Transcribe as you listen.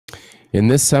In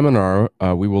this seminar,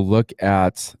 we will look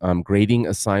at grading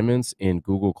assignments in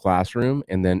Google Classroom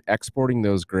and then exporting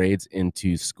those grades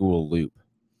into School Loop.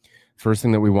 First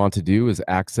thing that we want to do is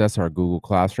access our Google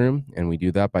Classroom, and we do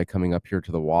that by coming up here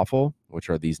to the waffle, which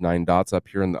are these 9 dots up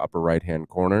here in the upper right-hand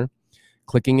corner,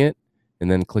 clicking it, and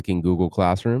then clicking Google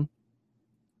Classroom.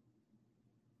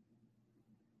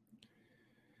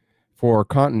 For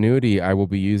continuity, I will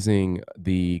be using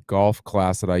the golf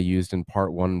class that I used in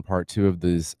part 1 and part 2 of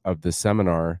this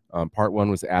seminar. Part 1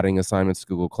 was adding assignments to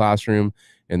Google Classroom,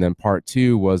 and then part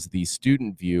 2 was the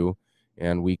student view,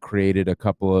 and we created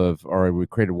we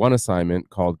created one assignment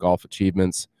called Golf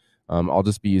Achievements. I'll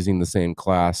just be using the same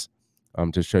class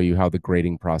to show you how the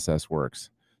grading process works.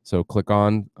 So click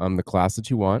on the class that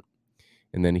you want,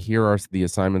 and then here are the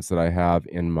assignments that I have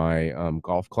in my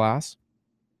golf class.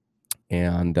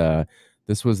 And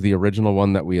this was the original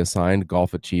one that we assigned,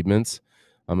 Golf Achievements.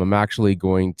 I'm actually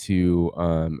going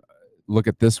to look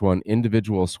at this one,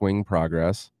 Individual Swing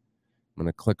Progress. I'm going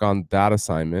to click on that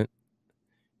assignment.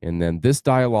 And then this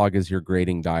dialog is your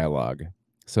grading dialog.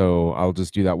 So I'll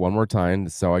just do that one more time.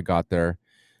 This is how I got there.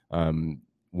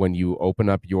 When you open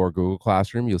up your Google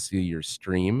Classroom, you'll see your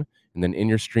stream. And then in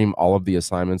your stream, all of the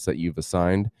assignments that you've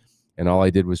assigned. And all I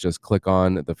did was just click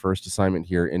on the first assignment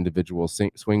here, Individual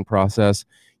Swing Process.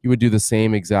 You would do the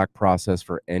same exact process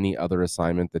for any other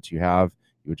assignment that you have.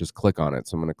 You would just click on it.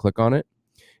 So I'm going to click on it.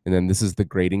 And then this is the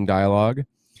grading dialog.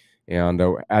 And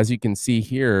as you can see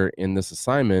here in this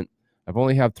assignment, I've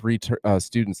only had 3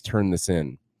 students turn this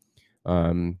in.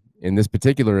 In this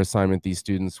particular assignment, these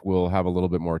students will have a little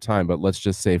bit more time. But let's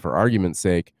just say, for argument's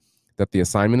sake, that the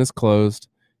assignment is closed.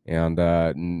 And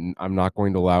I'm not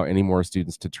going to allow any more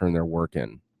students to turn their work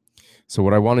in. So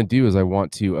what I want to do is I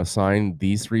want to assign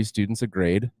these 3 students a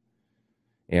grade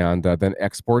and then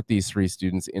export these 3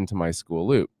 students into my School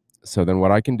Loop. So then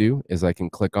what I can do is I can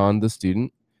click on the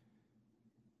student,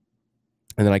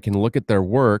 and then I can look at their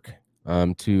work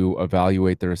to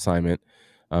evaluate their assignment.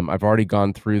 I've already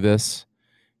gone through this,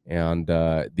 and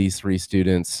these 3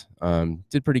 students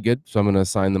did pretty good. So I'm going to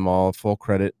assign them all full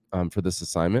credit for this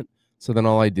assignment. So then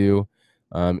all I do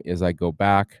is I go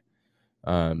back.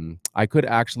 I could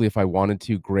actually, if I wanted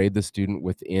to, grade the student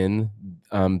within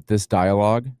this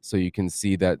dialog. So you can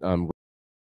see that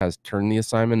has turned the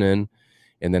assignment in.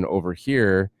 And then over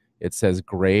here, it says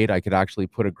grade. I could actually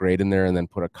put a grade in there and then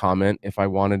put a comment if I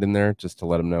wanted in there, just to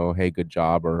let them know, hey, good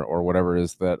job, or whatever it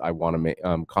is that I want to make,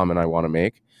 comment I want to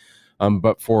make.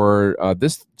 But for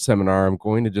this seminar, I'm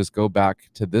going to just go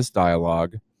back to this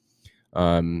dialog.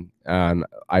 And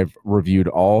I've reviewed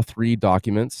all 3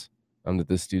 documents that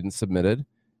the student submitted,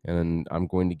 and I'm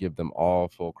going to give them all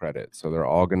full credit. So they're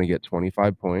all going to get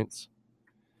 25 points.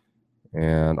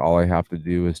 And all I have to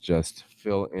do is just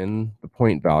fill in the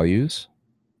point values.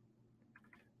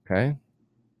 Okay.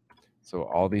 So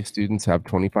all these students have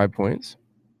 25 points.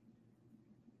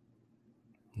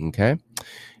 Okay.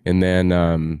 And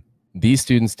then these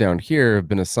students down here have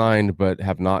been assigned but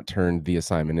have not turned the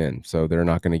assignment in. So they're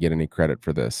not going to get any credit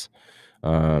for this.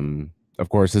 Of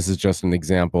course, this is just an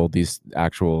example. These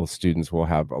actual students will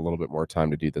have a little bit more time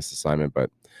to do this assignment.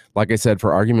 But like I said,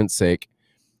 for argument's sake,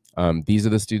 these are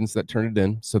the students that turned it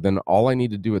in. So then all I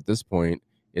need to do at this point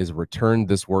is return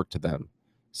this work to them.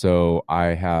 So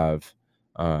I have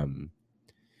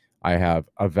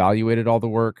evaluated all the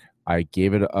work. I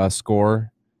gave it a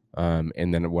score.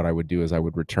 And then what I would do is I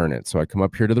would return it. So I come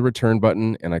up here to the return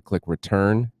button and I click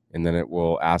return, and then it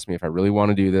will ask me if I really want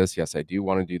to do this. Yes, I do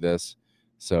want to do this.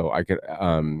 So I could,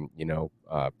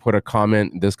 put a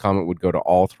comment. This comment would go to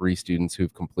all 3 students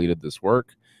who've completed this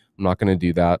work. I'm not going to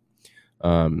do that.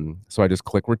 So I just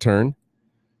click return.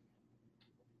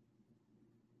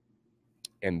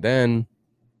 And then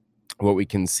what we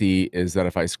can see is that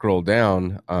if I scroll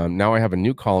down, now I have a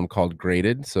new column called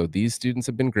graded. So these students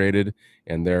have been graded,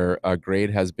 and their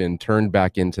grade has been turned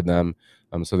back into them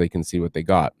so they can see what they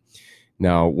got.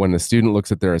 Now, when the student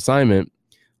looks at their assignment,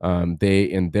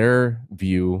 in their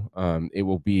view,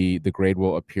 the grade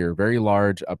will appear very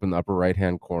large up in the upper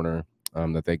right-hand corner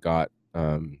that they got,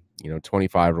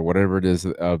 25 or whatever it is,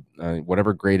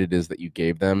 whatever grade it is that you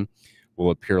gave them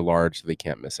will appear large so they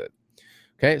can't miss it.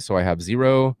 Okay, so I have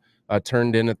 0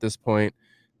 turned in at this point,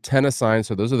 10 assigned.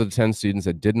 So those are the 10 students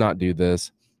that did not do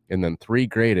this, and then 3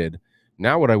 graded.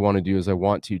 Now what I want to do is I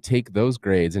want to take those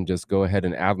grades and just go ahead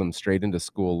and add them straight into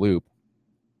School Loop.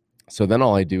 So then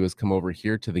all I do is come over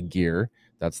here to the gear.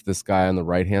 That's this guy on the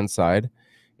right-hand side,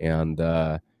 and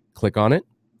click on it.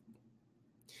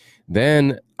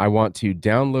 Then I want to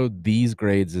download these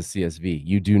grades as CSV.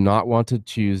 You do not want to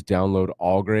choose download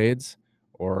all grades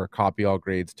or copy all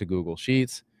grades to Google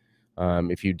Sheets.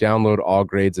 If you download all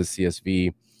grades as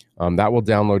CSV, that will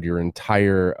download your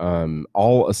entire,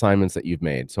 all assignments that you've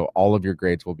made. So all of your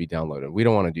grades will be downloaded. We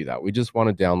don't want to do that. We just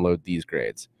want to download these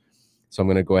grades. So I'm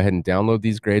going to go ahead and download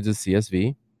these grades as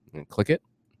CSV and click it.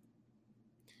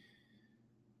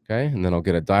 Okay, and then I'll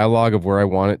get a dialog of where I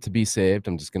want it to be saved.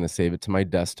 I'm just going to save it to my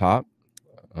desktop.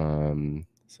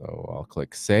 So I'll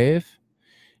click save.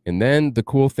 And then the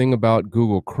cool thing about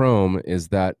Google Chrome is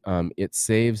that it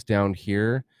saves down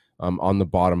here on the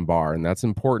bottom bar, and that's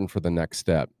important for the next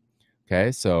step.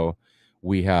 Okay, so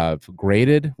we have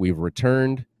graded, we've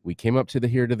returned, we came up to the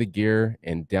gear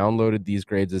and downloaded these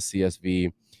grades as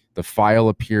CSV. The file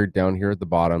appeared down here at the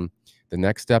bottom. The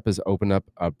next step is open up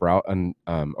a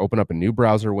new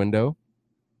browser window.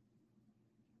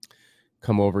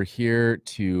 Come over here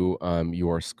to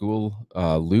your school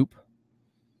loop.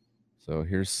 So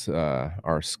here's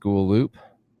our school loop,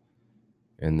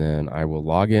 and then I will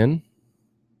log in.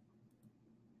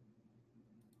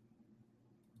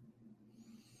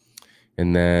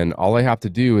 And then all I have to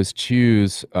do is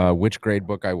choose which grade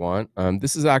book I want.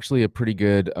 This is actually a pretty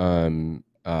good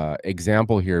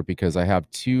example here because I have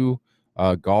two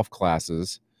golf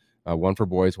classes, one for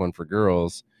boys, one for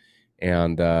girls,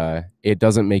 and it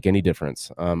doesn't make any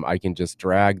difference. I can just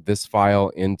drag this file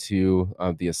into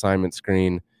the assignment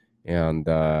screen, and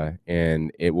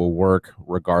it will work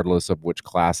regardless of which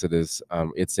class it is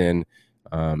it's in.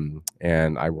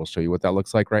 And I will show you what that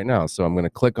looks like right now. So I'm going to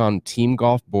click on Team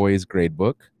Golf Boys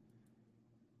Gradebook.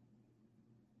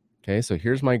 Okay, so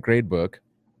here's my gradebook.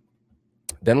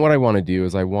 Then what I want to do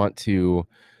is I want to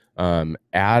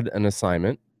add an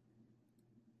assignment.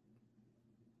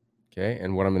 Okay,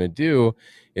 and what I'm going to do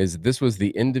is this was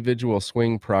the individual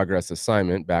swing progress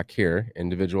assignment back here,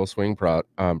 individual swing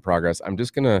progress. I'm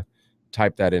just going to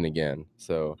type that in again.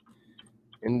 So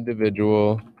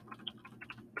individual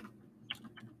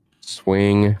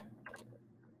swing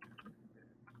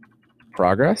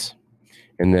progress,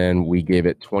 and then we gave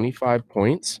it 25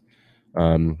 points.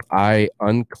 I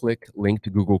unclick link to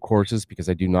Google Courses because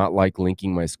I do not like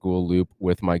linking my school loop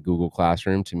with my Google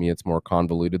Classroom. To me, it's more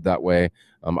convoluted that way.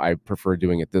 I prefer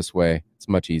doing it this way. It's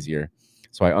much easier.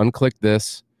 So I unclick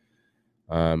this.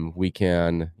 We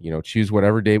can, choose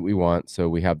whatever date we want. So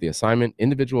we have the assignment,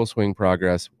 individual swing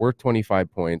progress, worth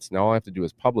 25 points. Now all I have to do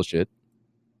is publish it.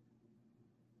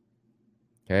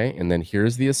 Okay, and then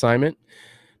here's the assignment.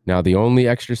 Now, the only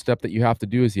extra step that you have to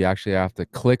do is you actually have to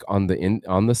click on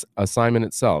this assignment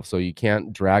itself. So you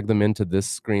can't drag them into this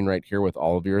screen right here with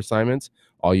all of your assignments.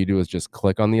 All you do is just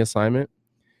click on the assignment,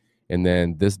 and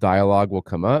then this dialog will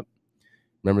come up.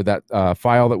 Remember that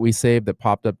file that we saved that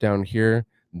popped up down here?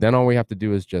 Then all we have to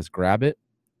do is just grab it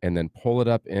and then pull it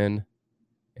up in,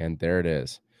 and there it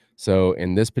is. So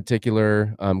in this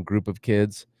particular group of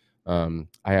kids, I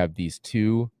have these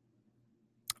two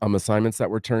assignments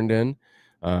that were turned in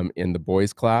the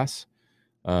boys class.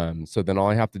 So then all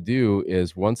I have to do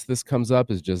is once this comes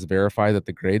up is just verify that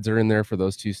the grades are in there for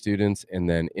those two students and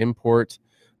then import.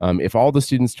 If all the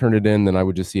students turn it in, then I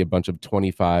would just see a bunch of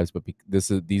 25s, but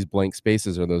these blank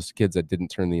spaces are those kids that didn't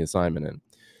turn the assignment in.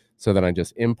 So then I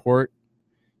just import.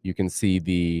 You can see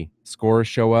the scores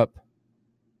show up.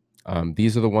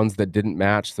 These are the ones that didn't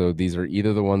match. So these are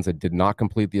either the ones that did not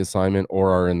complete the assignment or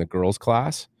are in the girls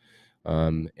class.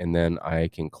 And then I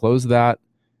can close that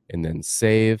and then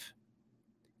save,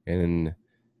 and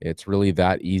it's really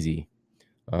that easy.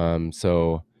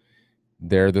 So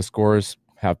there the scores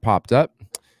have popped up.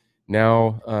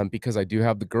 Now, because I do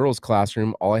have the girls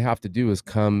classroom, all I have to do is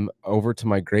come over to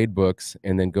my grade books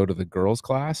and then go to the girls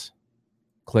class,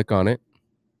 click on it.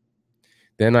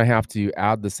 Then I have to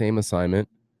add the same assignment.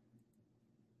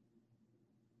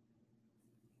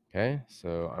 Okay,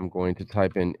 so I'm going to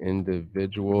type in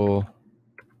individual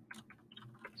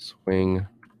swing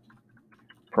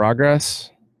progress.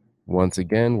 Once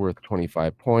again, worth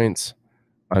 25 points.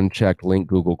 Uncheck link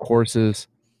Google Courses,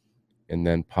 and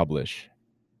then publish.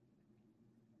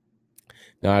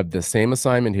 Now I have the same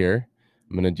assignment here.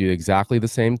 I'm going to do exactly the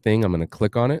same thing. I'm going to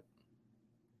click on it.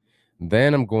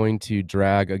 Then I'm going to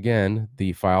drag again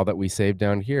the file that we saved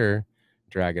down here,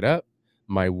 drag it up.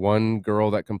 My one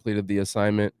girl that completed the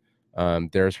assignment,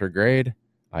 there's her grade.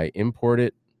 I import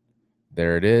it.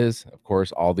 There it is. Of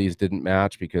course, all these didn't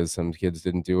match because some kids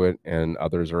didn't do it and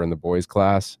others are in the boys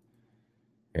class.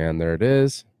 And there it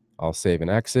is. I'll save and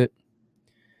exit.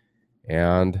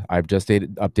 And I've just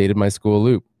updated my school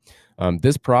loop.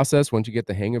 This process, once you get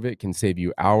the hang of it, can save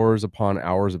you hours upon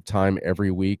hours of time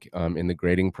every week in the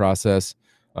grading process,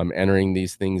 entering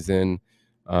these things in,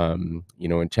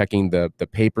 and checking the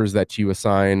papers that you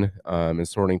assign and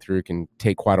sorting through can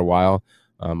take quite a while.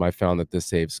 I found that this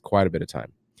saves quite a bit of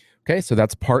time. Okay, so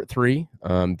that's part 3.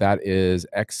 That is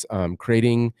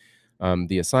creating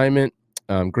the assignment,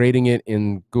 grading it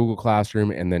in Google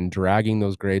Classroom, and then dragging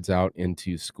those grades out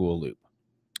into School Loop.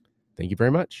 Thank you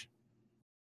very much.